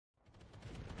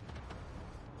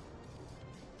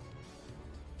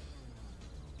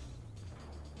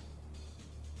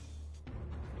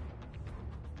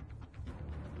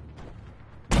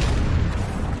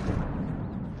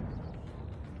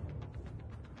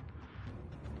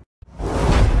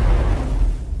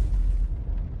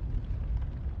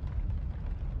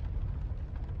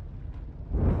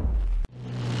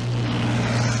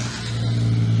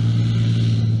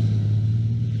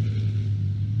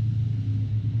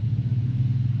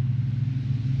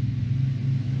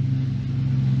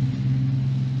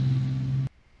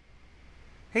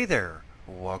Hey there,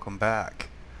 welcome back.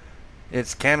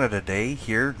 It's Canada Day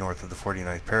here north of the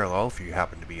 49th parallel if you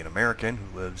happen to be an American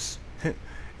who lives in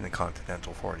the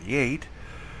continental 48.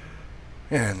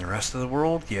 And the rest of the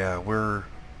world, yeah, we're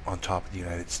on top of the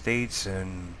United States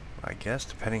and I guess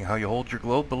depending how you hold your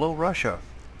globe below Russia.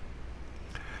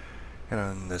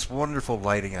 And this wonderful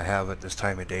lighting I have at this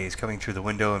time of day is coming through the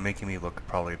window and making me look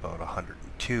probably about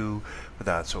 102, but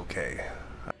that's okay.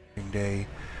 Day.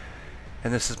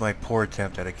 And this is my poor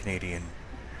attempt at a Canadian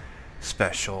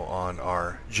special on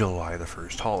our July the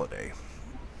 1st holiday.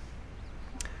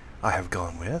 I have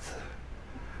gone with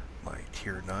my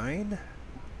Tier 9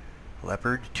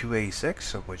 Leopard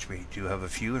 2A6, of which we do have a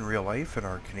few in real life in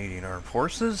our Canadian Armed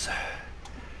Forces,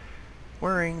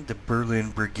 wearing the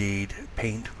Berlin Brigade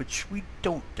paint, which we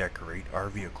don't decorate our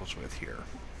vehicles with here.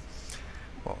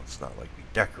 Well, it's not like we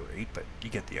decorate, but you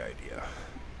get the idea.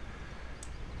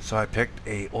 So I picked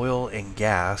a oil and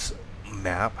gas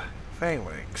map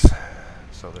phalanx.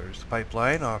 So there's the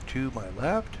pipeline off to my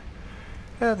left,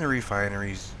 and the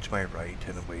refineries to my right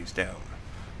and a ways down.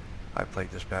 I've played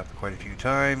this map quite a few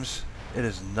times. It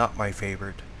is not my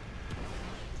favorite,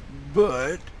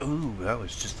 but ooh, that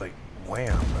was just like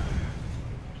wham.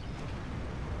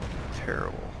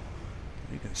 Terrible.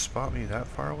 You can spot me that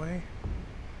far away?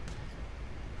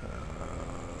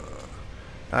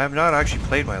 I have not actually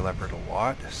played my Leopard a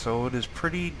lot, so it is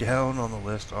pretty down on the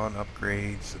list on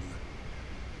upgrades, and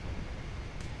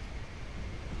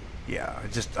yeah,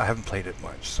 I haven't played it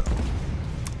much, so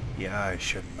yeah, I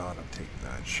should not have taken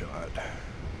that shot.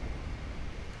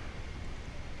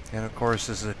 And of course,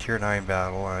 this is a Tier 9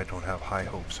 battle, and I don't have high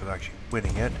hopes of actually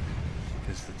winning it,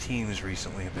 because the teams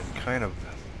recently have been kind of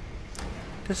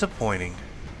disappointing.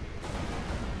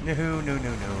 No, no, no, no, no,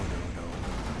 no.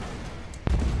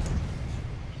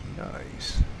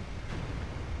 Nice.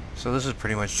 So this is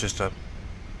pretty much just I'm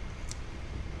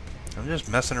just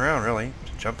messing around, really.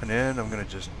 Just jumping in. I'm gonna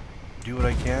just do what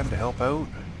I can to help out.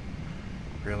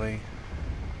 Really.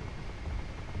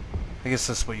 I guess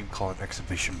that's what you call an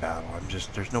exhibition battle.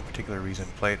 There's no particular reason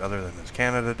to play it other than it's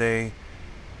Canada Day.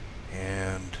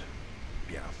 And,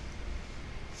 yeah.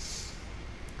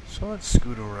 So let's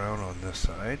scoot around on this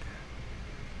side.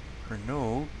 For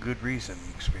no good reason,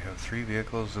 because we have 3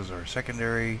 vehicles as our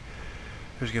secondary.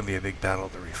 There's going to be a big battle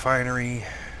at the refinery.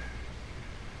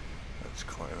 Let's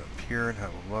climb up here and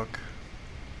have a look.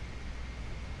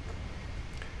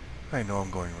 I know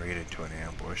I'm going right into an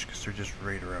ambush because they're just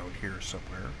right around here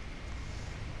somewhere.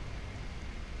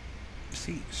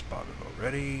 See, spotted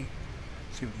already.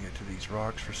 See if we can get to these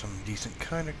rocks for some decent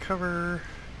kind of cover.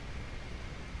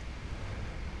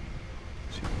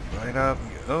 See, right up.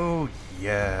 Oh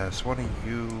yes, one of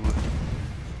you.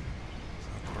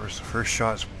 Of course, the first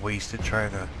shot's wasted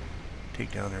trying to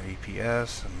take down their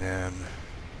APS, and then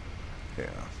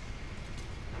yeah.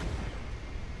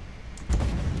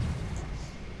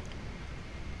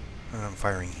 And I'm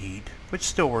firing heat, which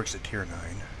still works at Tier 9.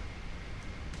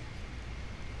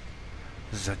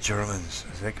 The Germans,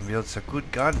 they can build a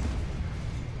good gun.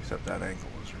 Except that angle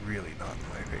is really not in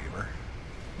my favor.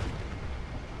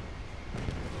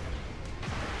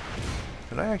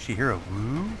 Did I actually hear a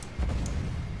woo?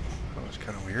 That was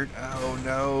kind of weird. Oh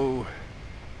no!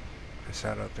 I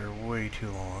sat out there way too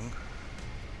long.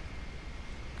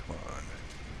 Come on.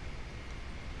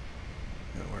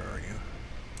 Now, where are you?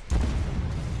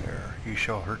 There. You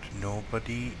shall hurt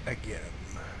nobody again.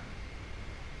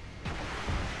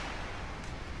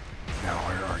 Now,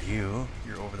 where are you?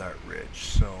 You're over that ridge,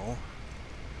 so...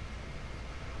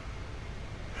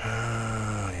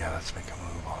 yeah, let's make a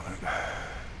move on it.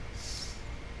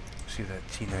 See, that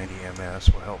T90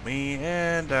 MS will help me,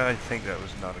 and I think that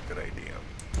was not a good idea.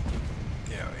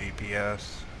 Yeah,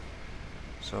 APS.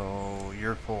 So,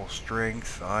 you're full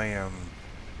strength. I am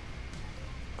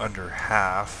under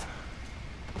half.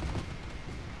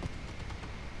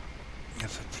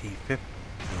 That's a T50.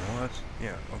 No, that's...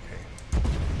 yeah, okay.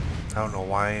 I don't know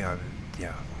why.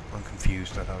 Yeah, I'm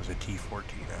confused. I thought it was a T14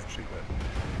 actually,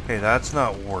 but okay, that's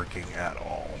not working at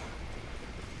all.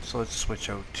 So let's switch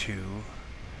out to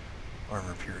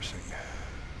armor piercing.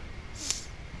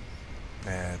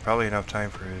 And probably enough time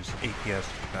for his APS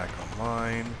to be back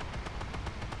online.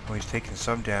 Well, he's taking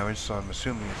some damage, so I'm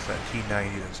assuming it's that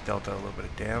T90 that's dealt out a little bit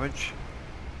of damage.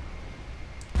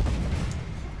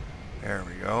 There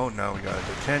we go. Now we got a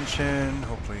detention.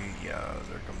 Hopefully, yeah,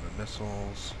 there come the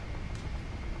missiles.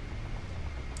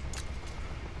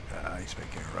 He's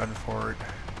making a run for it.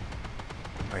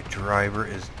 My driver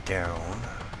is down.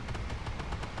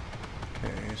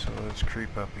 Okay, so let's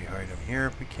creep up behind him here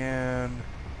if we can.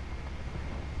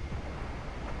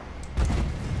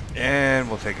 And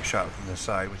we'll take a shot from this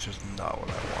side, which is not what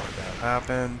I wanted to have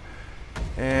happen.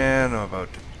 And I'm about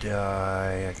to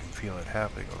die. I can feel it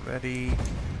happening already.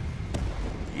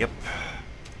 Yep.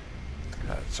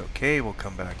 That's okay. We'll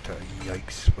come back to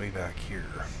yikes way back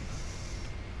here.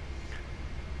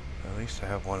 At least I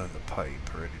have one in the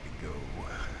pipe ready to go.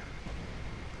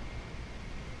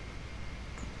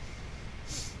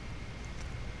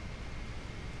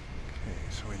 Okay,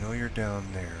 so we know you're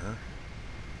down there.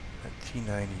 That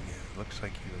T-90, it looks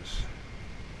like he was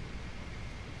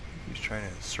trying to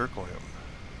encircle him.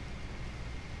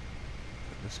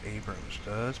 But this Abrams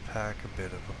does pack a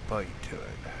bit of a bite to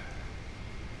it.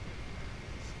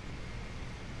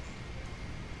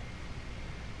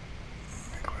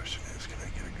 The question is, can I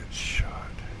get a good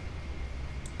shot?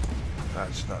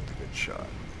 That's not the good shot.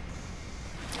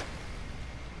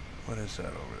 What is that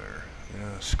over there?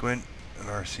 Squint and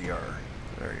RCR.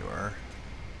 There you are.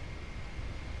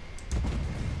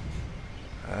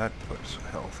 That puts some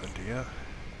health into you.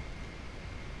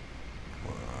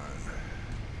 Come on.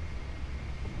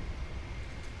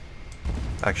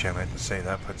 Actually, I meant to say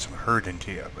that puts some hurt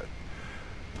into you, but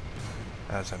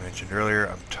as I mentioned earlier,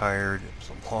 I'm tired. It was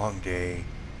a long day.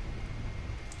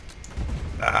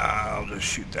 I'll just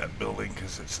shoot that building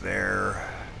because it's there.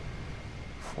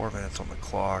 4 minutes on the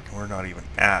clock, and we're not even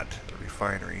at the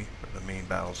refinery where the main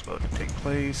battle's about to take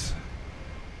place.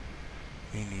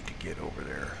 We need to get over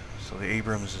there. So the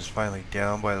Abrams is finally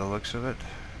down by the looks of it.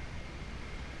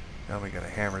 Now we gotta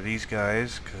hammer these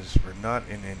guys because we're not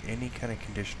in any kind of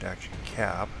condition to actually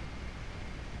cap.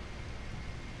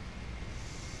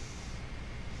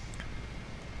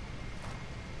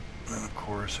 And of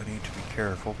course I need to be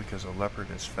careful because a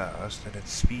Leopard is fast and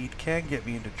its speed can get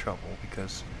me into trouble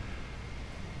because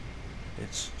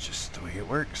it's just the way it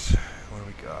works. What do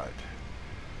we got?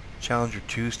 Challenger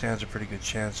 2 stands a pretty good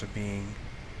chance of being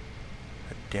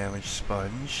a damaged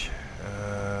sponge.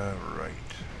 Right.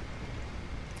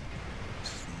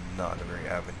 This is not a very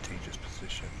advantageous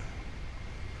position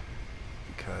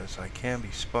because I can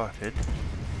be spotted,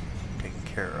 taken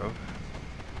care of.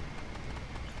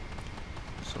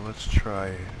 So let's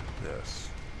try this.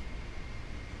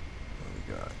 What do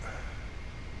we got?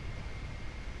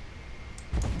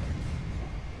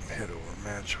 Head over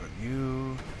match on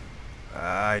you.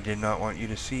 I did not want you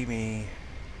to see me.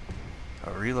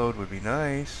 A reload would be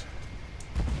nice.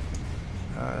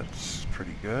 That's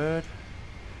pretty good.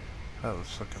 That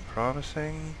was looking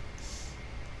promising.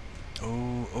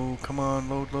 Oh, come on,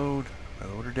 load. My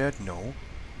loader dead? No.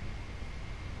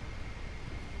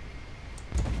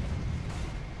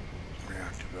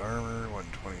 Reactive armor,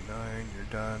 129, you're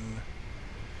done.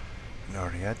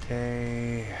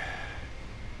 Nariete.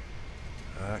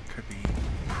 That could be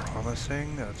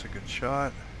promising. That's a good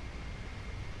shot.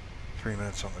 3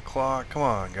 minutes on the clock. Come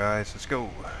on, guys. Let's go.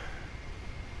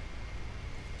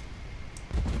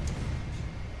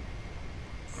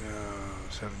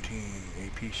 17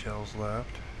 AP shells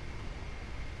left.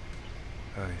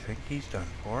 I think he's done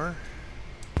for.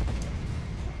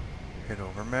 Hit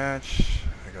over match.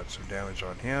 I got some damage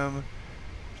on him.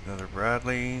 There's another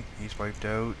Bradley. He's wiped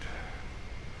out.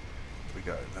 We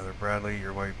got another Bradley.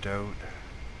 You're wiped out.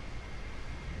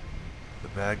 The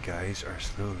bad guys are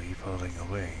slowly falling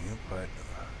away, but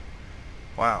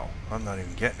wow, I'm not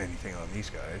even getting anything on these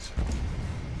guys.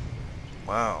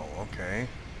 Wow, okay.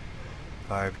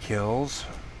 5 kills,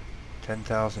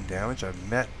 10,000 damage.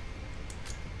 I've met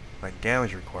my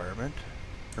damage requirement,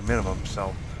 or minimum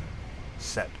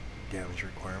self-set damage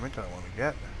requirement I want to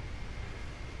get.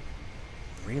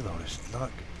 Reload is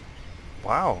not good.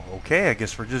 Wow, okay, I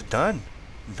guess we're just done.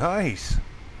 Nice.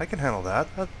 I can handle that.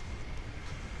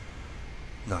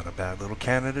 Not a bad little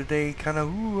Canada Day kind of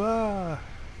ooh-ah.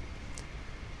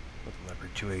 With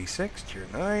Leopard 2A6, Tier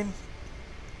 9.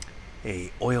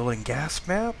 A oil and gas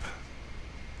map.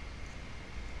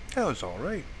 That was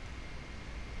alright.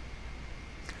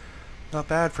 Not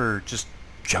bad for just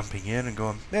jumping in and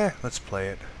going, let's play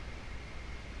it.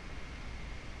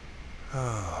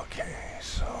 Okay,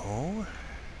 so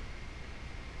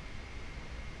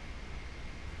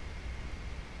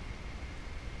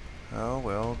how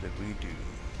well did we do?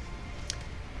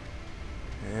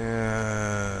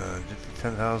 Yeah, did the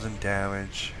 10,000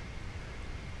 damage,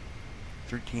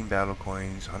 13 battle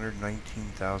coins,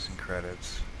 119,000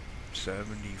 credits,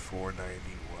 74.91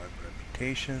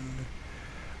 reputation.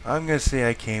 I'm gonna say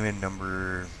I came in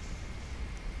number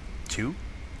 2.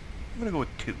 I'm gonna go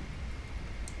with 2.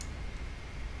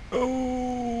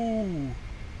 Oh,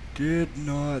 did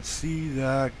not see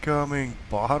that coming.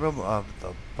 Bottom of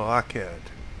the bucket.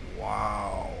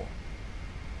 Wow.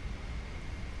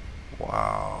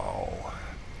 Wow.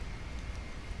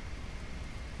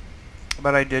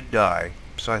 but I did die.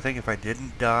 So I think if I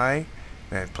didn't die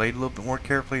and I played a little bit more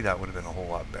carefully, that would have been a whole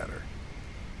lot better.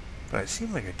 But it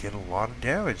seemed like I did a lot of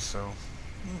damage, so...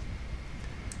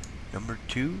 Number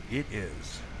 2 it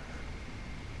is.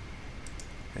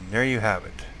 And there you have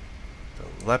it.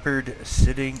 The leopard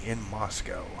sitting in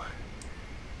Moscow.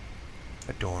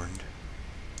 Adorned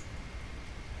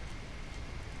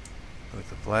with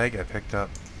the flag I picked up,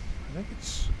 I think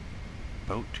it's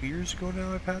about 2 years ago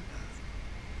now I've had that.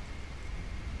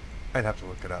 I'd have to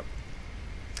look it up.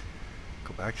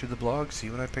 Go back to the blog, see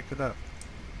when I picked it up.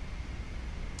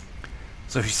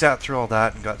 So if you sat through all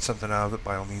that and got something out of it,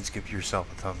 by all means give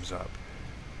yourself a thumbs up.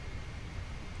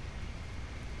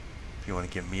 If you want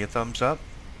to give me a thumbs up,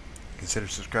 consider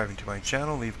subscribing to my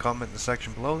channel, leave a comment in the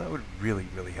section below. That would really,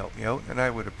 really help me out, and I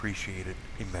would appreciate it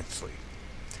immensely.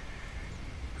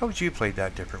 How would you play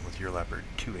that different with your Leopard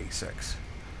 2A6?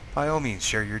 By all means,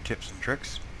 share your tips and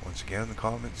tricks, once again in the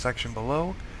comment section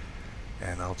below,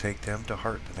 and I'll take them to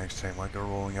heart the next time I go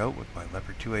rolling out with my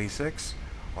Leopard 2A6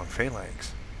 on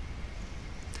Phalanx.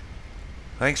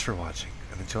 Thanks for watching,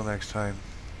 and until next time,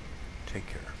 take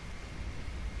care.